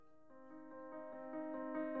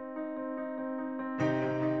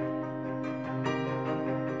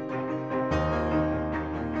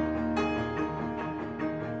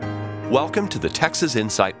Welcome to the Texas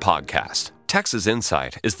Insight Podcast. Texas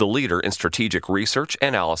Insight is the leader in strategic research,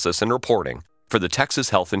 analysis, and reporting for the Texas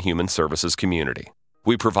Health and Human Services community.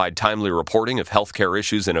 We provide timely reporting of healthcare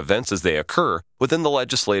issues and events as they occur within the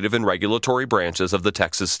legislative and regulatory branches of the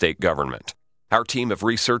Texas state government. Our team of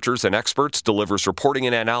researchers and experts delivers reporting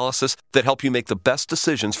and analysis that help you make the best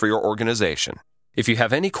decisions for your organization. If you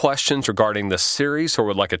have any questions regarding this series or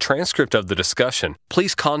would like a transcript of the discussion,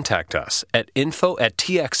 please contact us at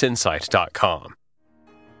info@txinsight.com.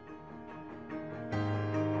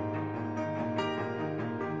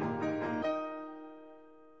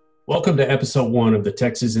 Welcome to episode 1 of the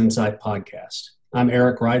Texas Insight podcast. I'm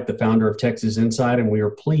Eric Wright, the founder of Texas Insight, and we are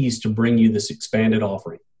pleased to bring you this expanded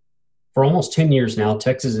offering. For almost 10 years now,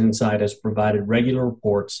 Texas Insight has provided regular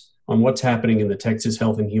reports on what's happening in the Texas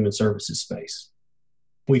Health and Human Services space.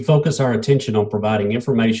 We focus our attention on providing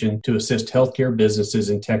information to assist healthcare businesses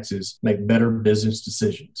in Texas make better business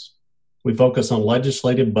decisions. We focus on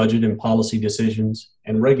legislative budget and policy decisions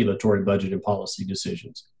and regulatory budget and policy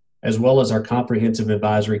decisions, as well as our comprehensive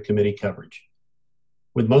advisory committee coverage.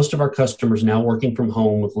 With most of our customers now working from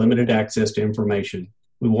home with limited access to information,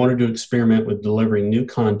 we wanted to experiment with delivering new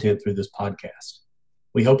content through this podcast.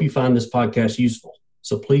 We hope you find this podcast useful,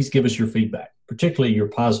 so please give us your feedback, particularly your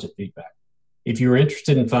positive feedback. If you're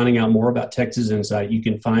interested in finding out more about Texas Insight, you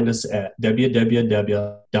can find us at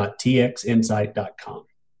www.txinsight.com.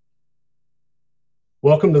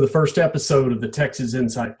 Welcome to the first episode of the Texas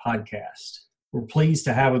Insight podcast. We're pleased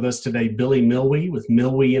to have with us today Billy Millwee with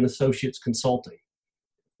Millwee Associates Consulting.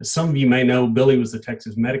 As some of you may know, Billy was the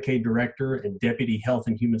Texas Medicaid Director and Deputy Health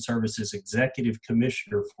and Human Services Executive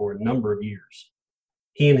Commissioner for a number of years.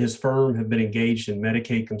 He and his firm have been engaged in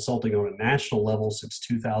Medicaid consulting on a national level since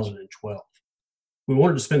 2012. We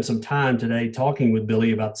wanted to spend some time today talking with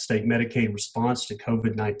Billy about the state Medicaid response to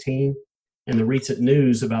COVID-19 and the recent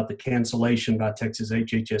news about the cancellation by Texas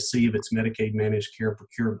HHSC of its Medicaid Managed Care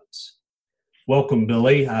procurements. Welcome,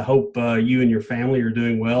 Billy. I hope you and your family are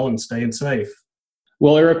doing well and staying safe.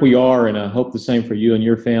 Well, Eric, we are, and I hope the same for you and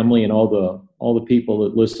your family and all the people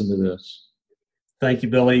that listen to this. Thank you,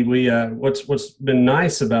 Billy. What's been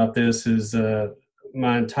nice about this is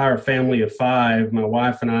my entire family of 5, my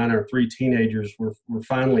wife and I and our 3 teenagers, we're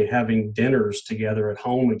finally having dinners together at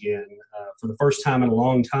home again for the first time in a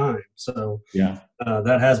long time. So yeah,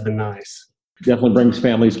 that has been nice. Definitely brings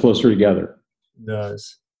families closer together. It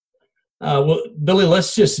does. Well, Billy,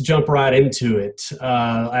 let's just jump right into it.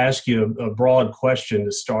 I ask you a broad question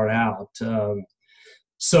to start out.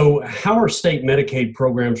 So how are state Medicaid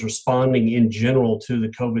programs responding in general to the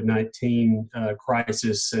COVID-19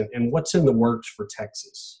 crisis, and what's in the works for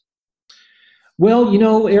Texas? Well,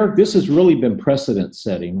 Eric, this has really been precedent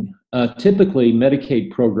setting. Typically,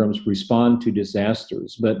 Medicaid programs respond to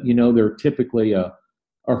disasters, but, they're typically a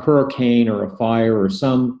hurricane or a fire or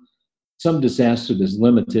some disaster that's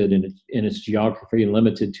limited in its geography and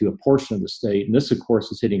limited to a portion of the state. And this, of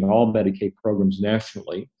course, is hitting all Medicaid programs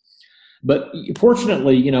nationally. But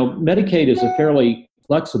fortunately, Medicaid is a fairly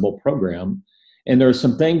flexible program, and there are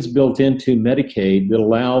some things built into Medicaid that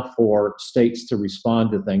allow for states to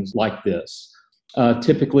respond to things like this.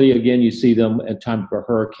 Typically, again, you see them at time of a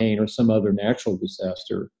hurricane or some other natural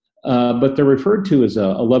disaster, but they're referred to as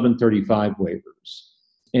 1135 waivers.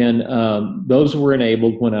 And those were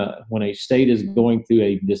enabled when a state is going through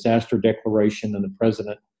a disaster declaration and the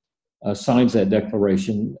president signs that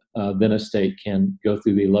declaration, then a state can go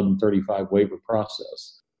through the 1135 waiver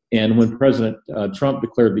process. And when President Trump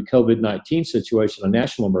declared the COVID-19 situation a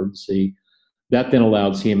national emergency, that then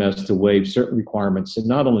allowed CMS to waive certain requirements in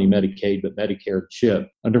not only Medicaid, but Medicare and CHIP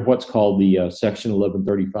under what's called the Section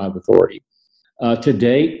 1135 authority. To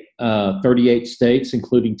date, 38 states,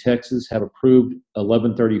 including Texas, have approved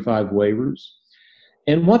 1135 waivers.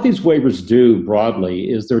 And what these waivers do broadly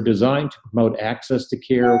is they're designed to promote access to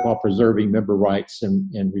care while preserving member rights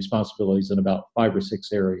and responsibilities in about 5 or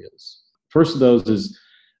 6 areas. First of those is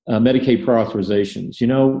Medicaid prior authorizations.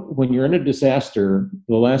 When you're in a disaster,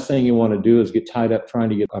 the last thing you want to do is get tied up trying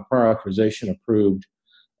to get a prior authorization approved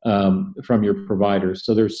from your providers.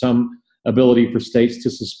 So there's some ability for states to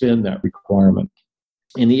suspend that requirement.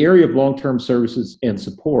 In the area of long-term services and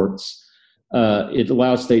supports, it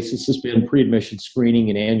allows states to suspend pre-admission screening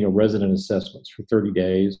and annual resident assessments for 30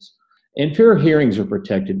 days. And fair hearings are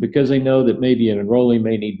protected because they know that maybe an enrollee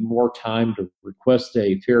may need more time to request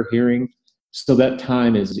a fair hearing, so that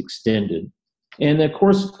time is extended. And of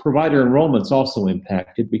course, provider enrollment's also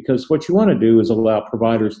impacted because what you want to do is allow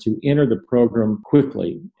providers to enter the program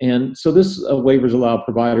quickly. And so this waivers allow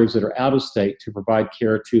providers that are out of state to provide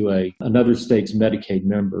care to another state's Medicaid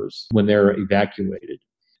members when they're evacuated.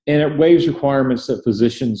 And it waives requirements that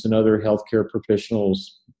physicians and other healthcare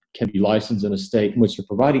professionals can be licensed in a state in which they're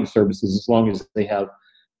providing services as long as they have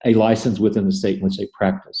a license within the state in which they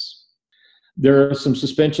practice. There are some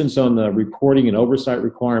suspensions on the reporting and oversight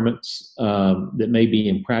requirements that may be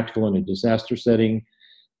impractical in a disaster setting.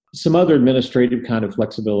 Some other administrative kind of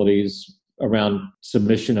flexibilities around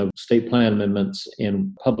submission of state plan amendments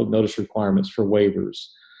and public notice requirements for waivers.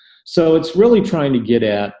 So it's really trying to get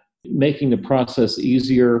at making the process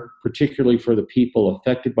easier, particularly for the people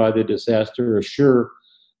affected by the disaster, assure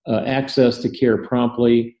access to care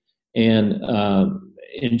promptly, and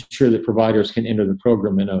ensure that providers can enter the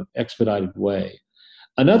program in an expedited way.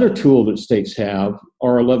 Another tool that states have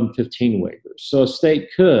are 1115 waivers. So a state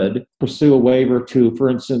could pursue a waiver to, for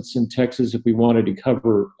instance, in Texas, if we wanted to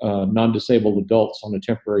cover non-disabled adults on a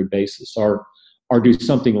temporary basis or do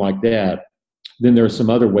something like that, then there are some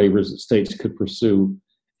other waivers that states could pursue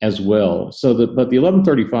as well. But the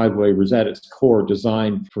 1135 waiver is at its core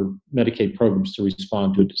designed for Medicaid programs to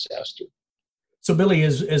respond to a disaster. So, Billy,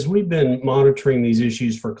 as we've been monitoring these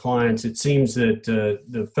issues for clients, it seems that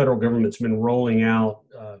the federal government's been rolling out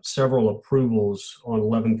several approvals on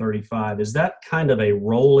 1135. Is that kind of a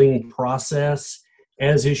rolling process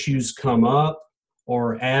as issues come up,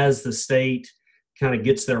 or as the state kind of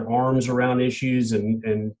gets their arms around issues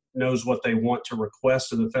and knows what they want to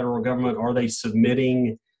request of the federal government? Are they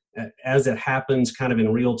submitting as it happens kind of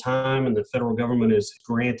in real time, and the federal government is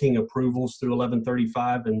granting approvals through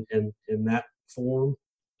 1135 in that form?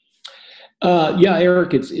 Yeah,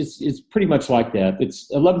 Eric, it's pretty much like that.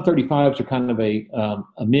 It's 1135s are kind of a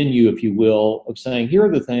menu, if you will, of saying here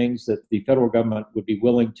are the things that the federal government would be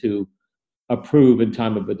willing to approve in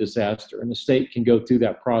time of a disaster, and the state can go through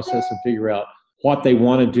that process and figure out what they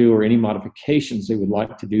want to do or any modifications they would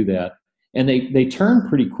like to do that, and they turn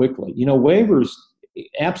pretty quickly. You know, waivers,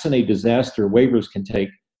 absent a disaster, waivers can take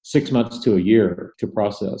 6 months to a year to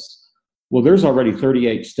process. Well, there's already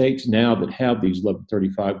 38 states now that have these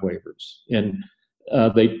 1135 waivers, and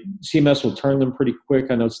CMS will turn them pretty quick.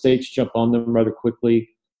 I know states jump on them rather quickly.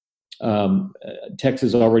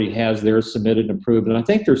 Texas already has theirs submitted and approved, and I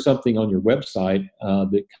think there's something on your website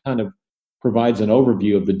that kind of provides an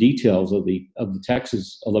overview of the details of the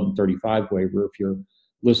Texas 1135 waiver. If your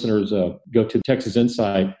listeners go to Texas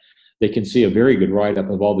Insight, they can see a very good write-up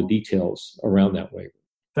of all the details around that waiver.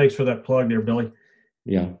 Thanks for that plug there, Billy.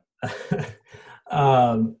 Yeah.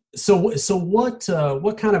 So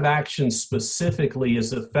what kind of action specifically is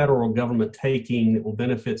the federal government taking that will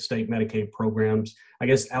benefit state Medicaid programs, I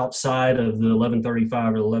guess, outside of the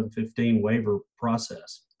 1135 or 1115 waiver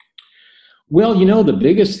process? Well, you know, the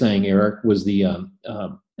biggest thing, Eric, was the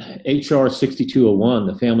HR 6201,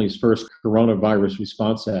 the Family's First Coronavirus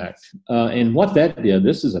Response Act. And what that did,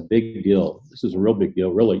 this is a big deal. This is a real big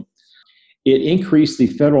deal, really. It increased the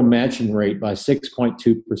federal matching rate by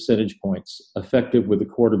 6.2 percentage points, effective with the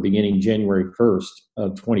quarter beginning January 1st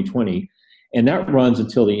of 2020. And that runs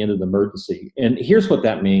until the end of the emergency. And here's what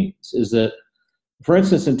that means, is that, for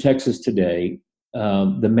instance, in Texas today,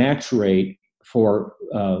 the match rate for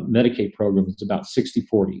Medicaid programs is about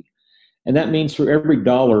 60-40. And that means for every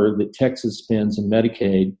dollar that Texas spends in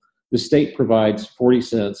Medicaid, the state provides 40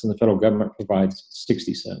 cents and the federal government provides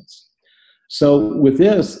 60 cents. So with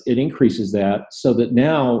this, it increases that so that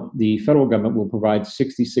now the federal government will provide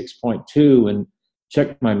 66.2, and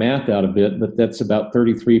check my math out a bit, but that's about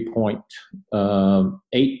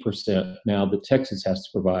 33.8% now that Texas has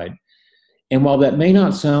to provide. And while that may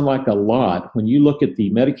not sound like a lot, when you look at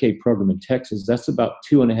the Medicaid program in Texas, that's about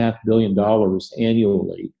 $2.5 billion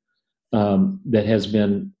annually that has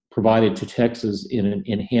been provided to Texas in an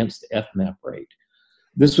enhanced FMAP rate.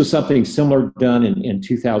 This was something similar done in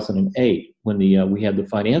 2008 when we had the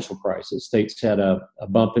financial crisis. States had a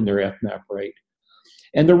bump in their FMAP rate.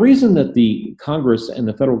 And the reason that the Congress and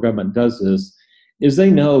the federal government does this is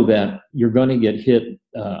they know that you're going to get hit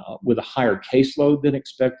with a higher caseload than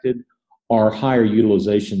expected or higher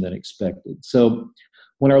utilization than expected. So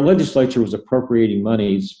when our legislature was appropriating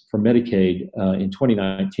monies for Medicaid in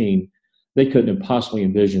 2019, they couldn't have possibly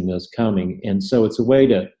envisioned this coming. And so it's a way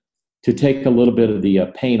to take a little bit of the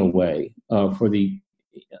pain away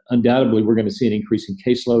undoubtedly we're going to see an increase in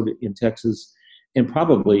caseload in Texas and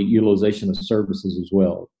probably utilization of services as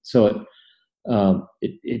well. So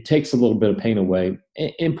it takes a little bit of pain away.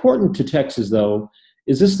 Important to Texas, though,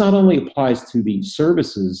 is this not only applies to the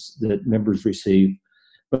services that members receive,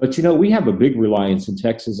 but, you know, we have a big reliance in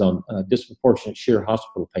Texas on disproportionate share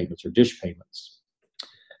hospital payments or DSH payments.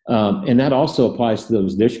 And that also applies to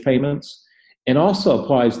those DSH payments. And also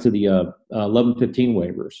applies to the 1115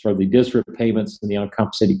 waivers for the district payments and the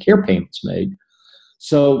uncompensated care payments made.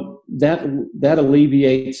 So that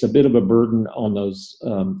alleviates a bit of a burden on those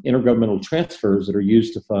intergovernmental transfers that are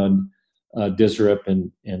used to fund DSRIP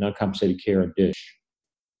and uncompensated care and DISH.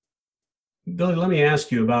 Billy, let me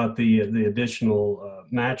ask you about the additional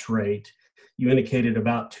match rate. You indicated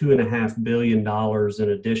about $2.5 billion in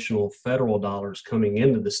additional federal dollars coming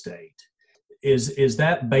into the state. Is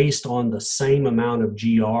that based on the same amount of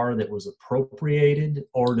GR that was appropriated,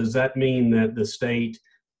 or does that mean that the state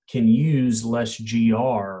can use less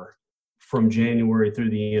GR from January through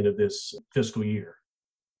the end of this fiscal year?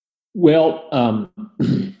 Well,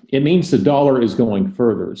 it means the dollar is going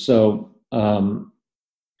further. So,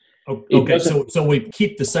 okay, so we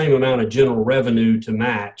keep the same amount of general revenue to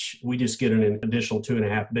match. We just get an additional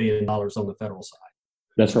 $2.5 billion on the federal side.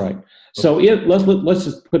 That's right. So let's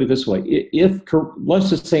just put it this way. If let's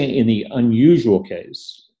just say in the unusual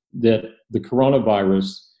case that the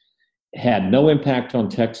coronavirus had no impact on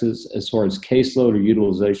Texas as far as caseload or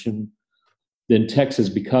utilization, then Texas,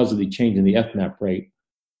 because of the change in the FMAP rate,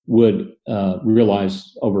 would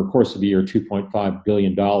realize over a course of a year $2.5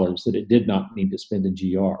 billion that it did not need to spend in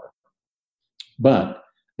GR. But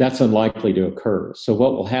that's unlikely to occur. So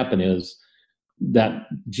what will happen is that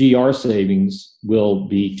GR savings will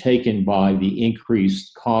be taken by the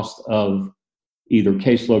increased cost of either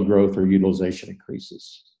caseload growth or utilization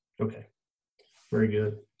increases. Okay, very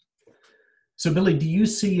good. So, Billy, do you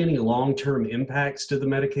see any long-term impacts to the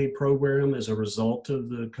Medicaid program as a result of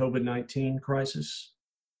the COVID-19 crisis?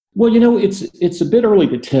 Well, it's a bit early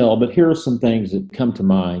to tell, but here are some things that come to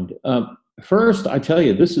mind. First, I tell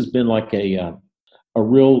you, this has been like a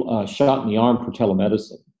real shot in the arm for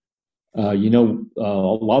telemedicine. A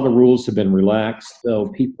lot of the rules have been relaxed, so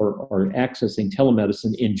people are accessing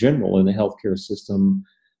telemedicine in general in the healthcare system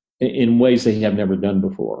in ways they have never done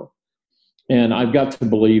before. And I've got to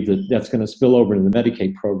believe that that's going to spill over into the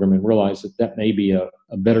Medicaid program and realize that may be a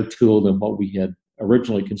better tool than what we had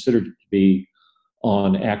originally considered it to be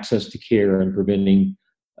on access to care and preventing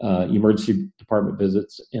emergency department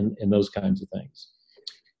visits and those kinds of things.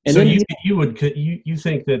 And so then you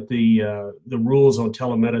think that the rules on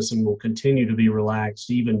telemedicine will continue to be relaxed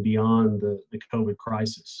even beyond the COVID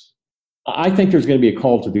crisis? I think there's going to be a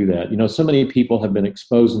call to do that. So many people have been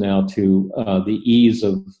exposed now to the ease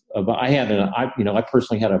of. I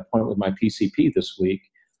personally had an appointment with my PCP this week,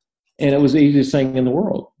 and it was the easiest thing in the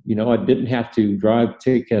world. I didn't have to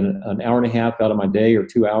take an hour and a half out of my day or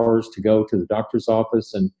 2 hours to go to the doctor's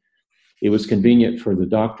office, and it was convenient for the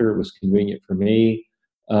doctor. It was convenient for me.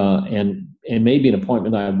 And maybe an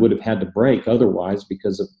appointment I would have had to break otherwise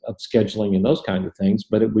because of scheduling and those kinds of things.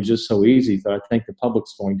 But it was just so easy that I think the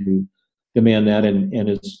public's going to demand that. And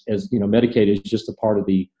as Medicaid is just a part of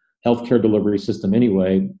the healthcare delivery system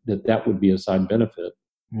anyway, that would be a side benefit.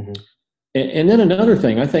 Mm-hmm. And then another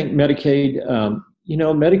thing, I think Medicaid,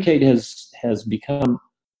 Medicaid has become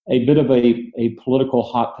a bit of a political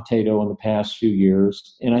hot potato in the past few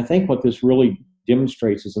years. And I think what this really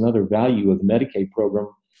demonstrates is another value of the Medicaid program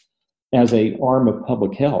as an arm of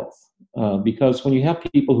public health. Because when you have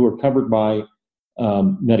people who are covered by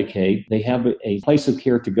Medicaid, they have a place of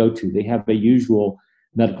care to go to. They have a usual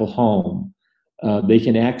medical home. They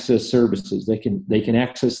can access services. They can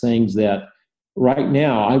access things that right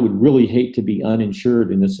now I would really hate to be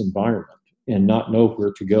uninsured in this environment and not know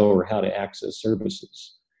where to go or how to access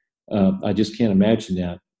services. I just can't imagine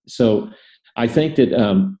that. So I think that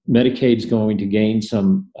Medicaid is going to gain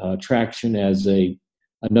some traction as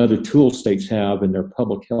another tool states have in their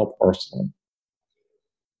public health arsenal.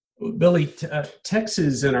 Billy,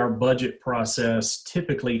 Texas in our budget process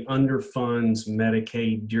typically underfunds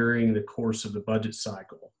Medicaid during the course of the budget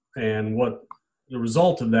cycle. And what the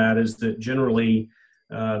result of that is that generally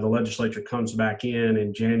the legislature comes back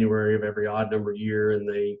in January of every odd number year, and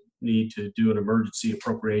they need to do an emergency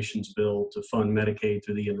appropriations bill to fund Medicaid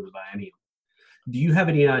through the end of the biennium. Do you have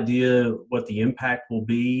any idea what the impact will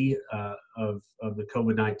be of the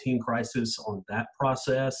COVID-19 crisis on that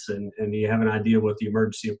process? And do you have an idea what the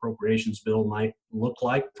emergency appropriations bill might look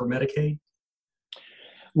like for Medicaid?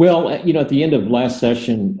 Well, at the end of last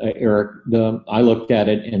session, Eric, I looked at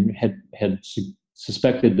it and had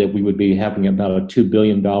suspected that we would be having about a $2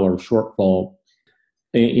 billion shortfall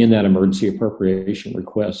in that emergency appropriation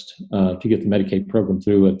request to get the Medicaid program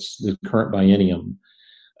through the current biennium.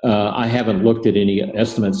 I haven't looked at any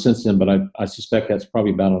estimates since then, but I suspect that's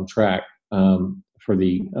probably about on track for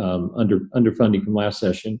the underfunding from last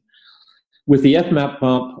session. With the FMAP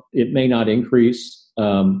bump, it may not increase,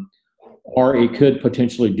 or it could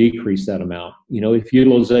potentially decrease that amount. If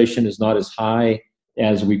utilization is not as high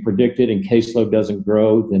as we predicted and caseload doesn't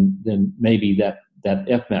grow, then maybe that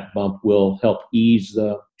FMAP bump will help ease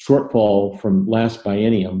the shortfall from last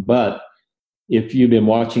biennium. But if you've been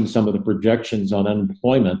watching some of the projections on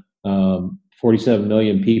unemployment, 47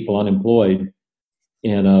 million people unemployed,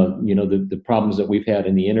 and the problems that we've had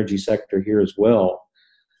in the energy sector here as well,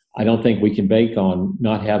 I don't think we can bank on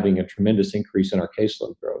not having a tremendous increase in our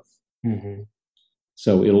caseload growth. Mm-hmm.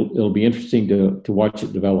 So it'll be interesting to watch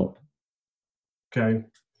it develop. Okay.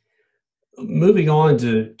 Moving on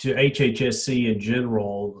to HHSC in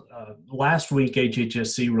general, last week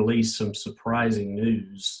HHSC released some surprising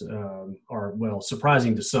news,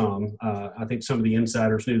 surprising to some. I think some of the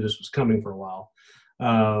insiders knew this was coming for a while.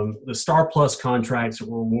 The Star Plus contracts that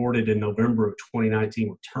were awarded in November of 2019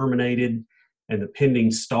 were terminated, and the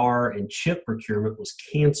pending Star and CHIP procurement was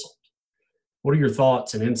canceled. What are your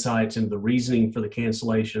thoughts and insights into the reasoning for the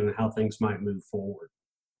cancellation and how things might move forward?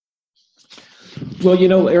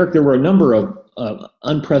 Well, Eric, there were a number of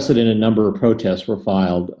unprecedented number of protests were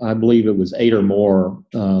filed. I believe it was 8 or more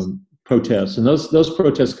protests, and those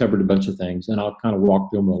protests covered a bunch of things, and I'll kind of walk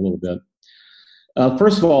through them a little bit.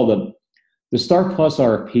 First of all, the Star Plus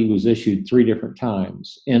RFP was issued 3 different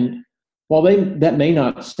times, and while that may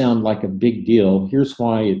not sound like a big deal, here's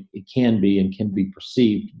why it can be and can be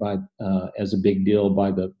perceived as a big deal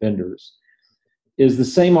by the vendors. Is the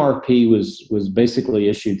same RFP was basically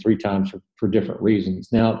issued 3 times for different reasons.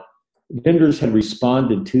 Now, vendors had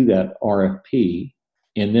responded to that RFP,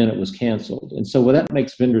 and then it was canceled. And so what that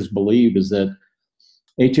makes vendors believe is that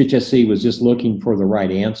HHSC was just looking for the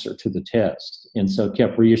right answer to the test, and so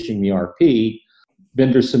kept reissuing the RFP.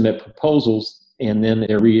 Vendors submit proposals, and then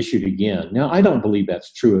they're reissued again. Now, I don't believe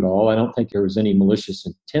that's true at all. I don't think there was any malicious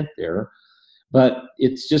intent there. But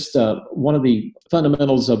it's just one of the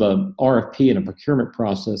fundamentals of an RFP and a procurement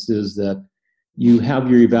process is that you have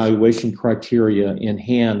your evaluation criteria in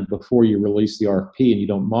hand before you release the RFP, and you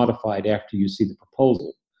don't modify it after you see the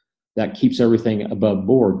proposal. That keeps everything above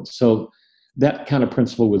board. So that kind of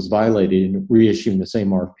principle was violated in reissuing the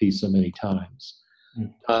same RFP so many times.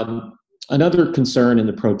 Another concern in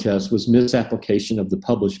the protest was misapplication of the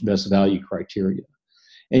published best value criteria.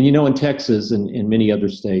 And in Texas and in many other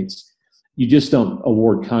states, you just don't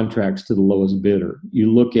award contracts to the lowest bidder. You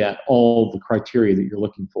look at all the criteria that you're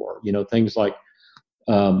looking for. Things like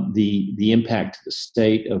the impact to the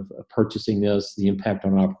state of purchasing this, the impact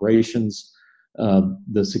on operations,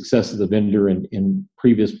 the success of the vendor in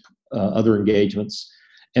previous other engagements,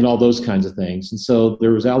 and all those kinds of things. And so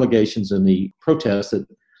there was allegations in the protest that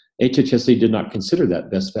HHSC did not consider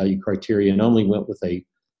that best value criteria and only went with a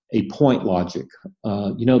point logic.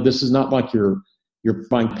 This is not like you're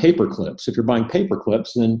buying paper clips. If you're buying paper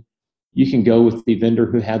clips, then you can go with the vendor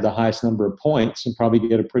who had the highest number of points and probably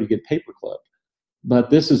get a pretty good paper clip.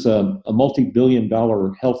 But this is a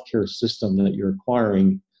multi-billion-dollar healthcare system that you're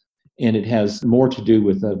acquiring, and it has more to do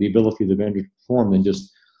with the ability of the vendor to perform than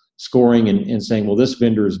just scoring and saying, well, this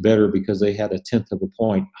vendor is better because they had a 1/10 of a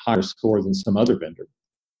point higher score than some other vendor.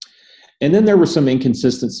 And then there were some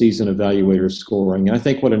inconsistencies in evaluator scoring. And I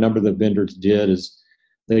think what a number of the vendors did is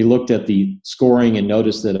they looked at the scoring and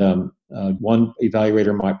noticed that one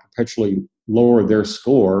evaluator might perpetually lower their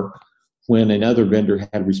score when another vendor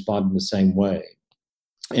had responded the same way.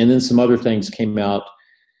 And then some other things came out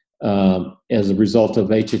as a result of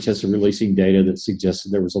HHS releasing data that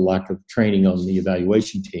suggested there was a lack of training on the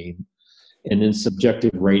evaluation team, and then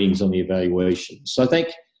subjective ratings on the evaluation. So I think,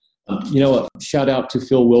 a shout out to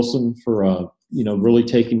Phil Wilson for really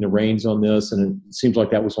taking the reins on this, and it seems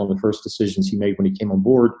like that was one of the first decisions he made when he came on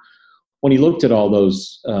board. When he looked at all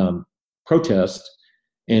those protests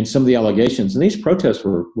and some of the allegations, and these protests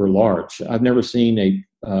were large. I've never seen a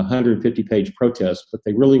 150-page protest, but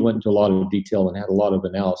they really went into a lot of detail and had a lot of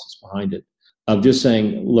analysis behind it of just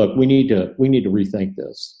saying, look, we need to rethink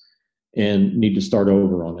this and need to start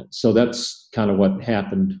over on it. So that's kind of what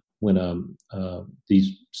happened when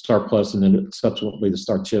these Star Plus and then subsequently the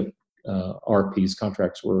Star CHIP RFPs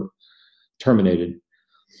contracts were terminated.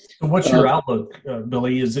 What's your outlook,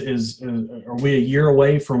 Billy? Are we a year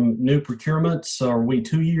away from new procurements? Are we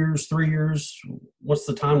 2 years, 3 years? What's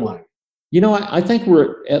the timeline? I think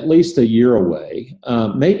we're at least a year away,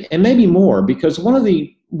 maybe more, because one of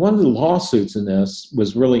the lawsuits in this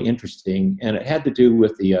was really interesting, and it had to do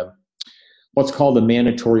with the what's called the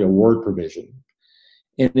mandatory award provision.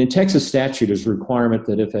 And in Texas statute, there's a requirement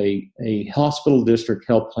that if a hospital district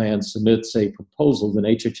health plan submits a proposal, then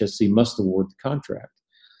HHSC must award the contract.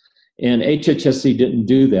 And HHSC didn't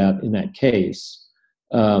do that in that case.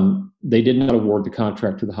 They did not award the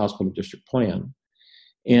contract to the hospital district plan.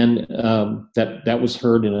 And that was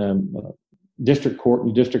heard in a district court, and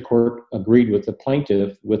the district court agreed with the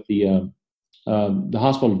plaintiff with the the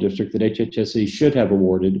hospital district that HHSC should have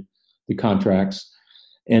awarded the contracts,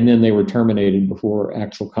 and then they were terminated before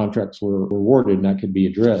actual contracts were awarded, and that could be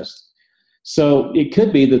addressed. So it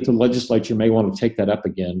could be that the legislature may want to take that up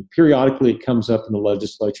again. Periodically, it comes up in the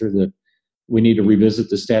legislature that we need to revisit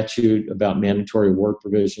the statute about mandatory award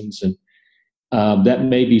provisions, and that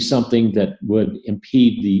may be something that would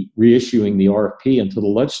impede the reissuing the RFP until the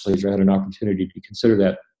legislature had an opportunity to consider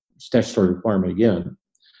that statutory requirement again.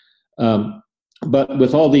 But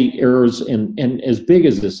with all the errors, and as big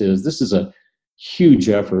as this is a huge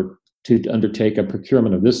effort to undertake a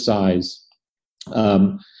procurement of this size.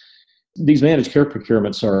 These managed care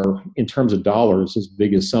procurements are, in terms of dollars, as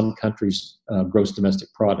big as some countries' gross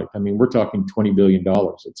domestic product. I mean, we're talking $20 billion.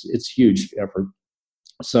 It's a huge effort.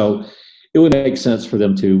 So it would make sense for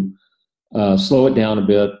them to slow it down a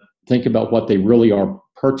bit, think about what they really are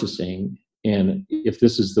purchasing, and if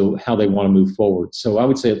this is how they want to move forward. So I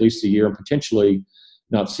would say at least a year, and potentially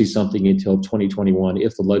not see something until 2021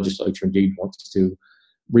 if the legislature indeed wants to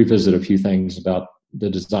revisit a few things about the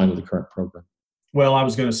design of the current program. Well, I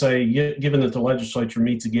was going to say, given that the legislature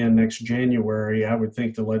meets again next January, I would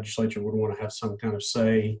think the legislature would want to have some kind of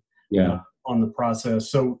say on the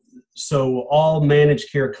process. So all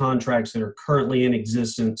managed care contracts that are currently in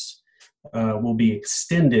existence will be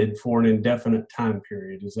extended for an indefinite time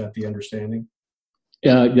period. Is that the understanding?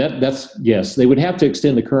 That's yes. They would have to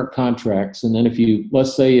extend the current contracts, and then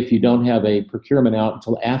let's say if you don't have a procurement out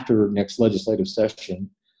until after next legislative session,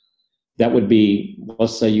 that would be,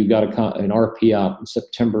 let's say you got an RFP out in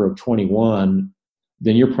September of 21,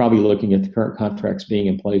 then you're probably looking at the current contracts being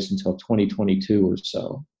in place until 2022 or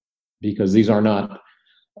so, because these are not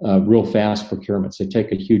real fast procurements. They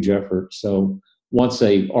take a huge effort. So once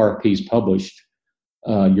a RFP is published,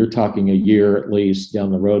 you're talking a year at least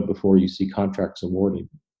down the road before you see contracts awarded.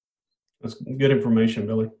 That's good information,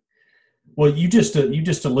 Billy. Well, you just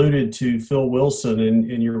alluded to Phil Wilson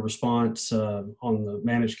in your response on the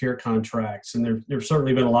managed care contracts, and there's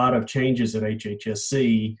certainly been a lot of changes at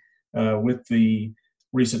HHSC with the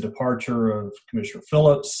recent departure of Commissioner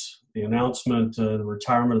Phillips, the announcement, the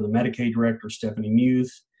retirement of the Medicaid director, Stephanie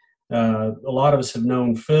Muth. A lot of us have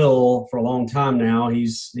known Phil for a long time now.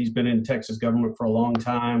 He's been in Texas government for a long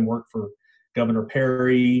time, worked for Governor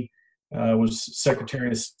Perry, was Secretary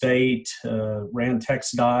of State, ran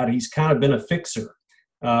TxDOT. He's kind of been a fixer.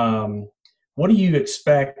 What do you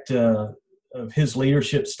expect of his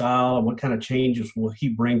leadership style, and what kind of changes will he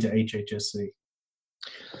bring to HHSC?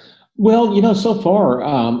 Well, so far,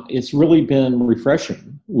 it's really been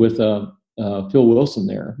refreshing with Phil Wilson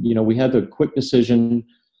there. We had the quick decision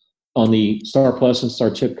on the Star Plus and Star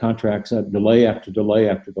Chip contracts, delay after delay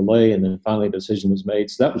after delay, and then finally a decision was made.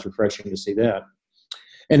 So that was refreshing to see that.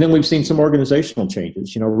 And then we've seen some organizational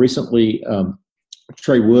changes. Recently,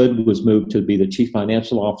 Trey Wood was moved to be the chief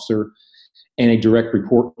financial officer and a direct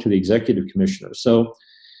report to the executive commissioner. So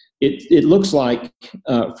it looks like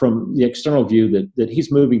from the external view that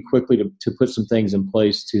he's moving quickly to put some things in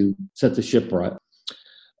place to set the ship right.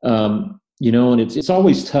 And it's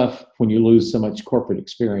always tough when you lose so much corporate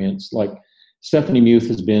experience. Like Stephanie Muth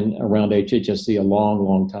has been around HHSC a long,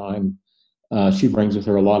 long time. She brings with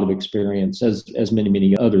her a lot of experience, as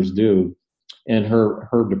many others do, and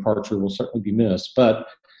her departure will certainly be missed. But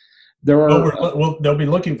there are they'll be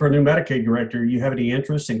looking for a new Medicaid director. You have any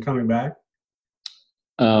interest in coming back?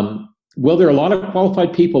 Well, there are a lot of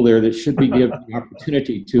qualified people there that should be given the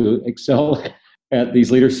opportunity to excel at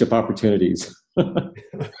these leadership opportunities.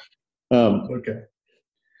 Okay.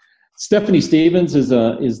 Stephanie Stevens is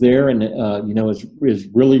there and is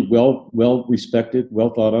really well respected,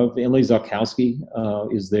 well thought of. Emily Zalkowski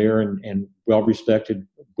is there and well respected,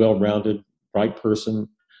 well rounded, right person.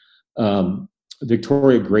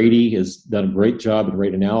 Victoria Grady has done a great job in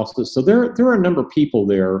rate analysis. So there are a number of people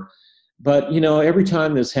there, but every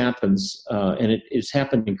time this happens, and it's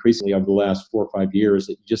happened increasingly over the last 4 or 5 years,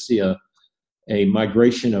 that you just see a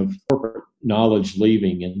migration of corporate knowledge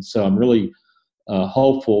leaving, and so I'm really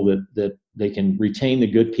hopeful that they can retain the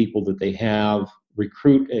good people that they have,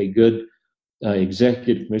 recruit a good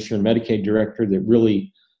executive commissioner, Medicaid director that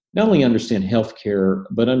really not only understand healthcare,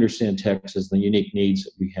 but understand Texas, the unique needs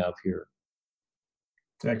that we have here.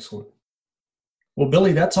 Excellent. Well,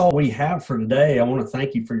 Billy, that's all we have for today. I want to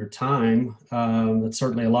thank you for your time. That's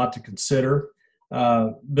certainly a lot to consider.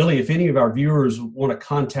 Billy, if any of our viewers want to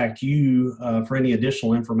contact you for any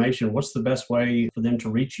additional information, what's the best way for them to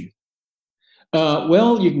reach you?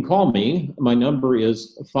 Well, you can call me. My number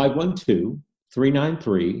is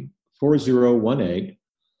 512-393-4018,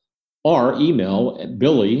 or email at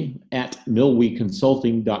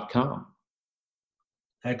billy@millweeconsulting.com.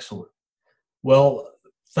 Excellent. Well,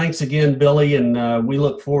 thanks again, Billy, and we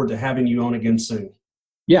look forward to having you on again soon.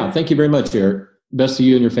 Yeah, thank you very much, Eric. Best to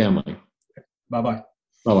you and your family. Bye-bye.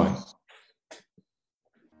 Bye-bye.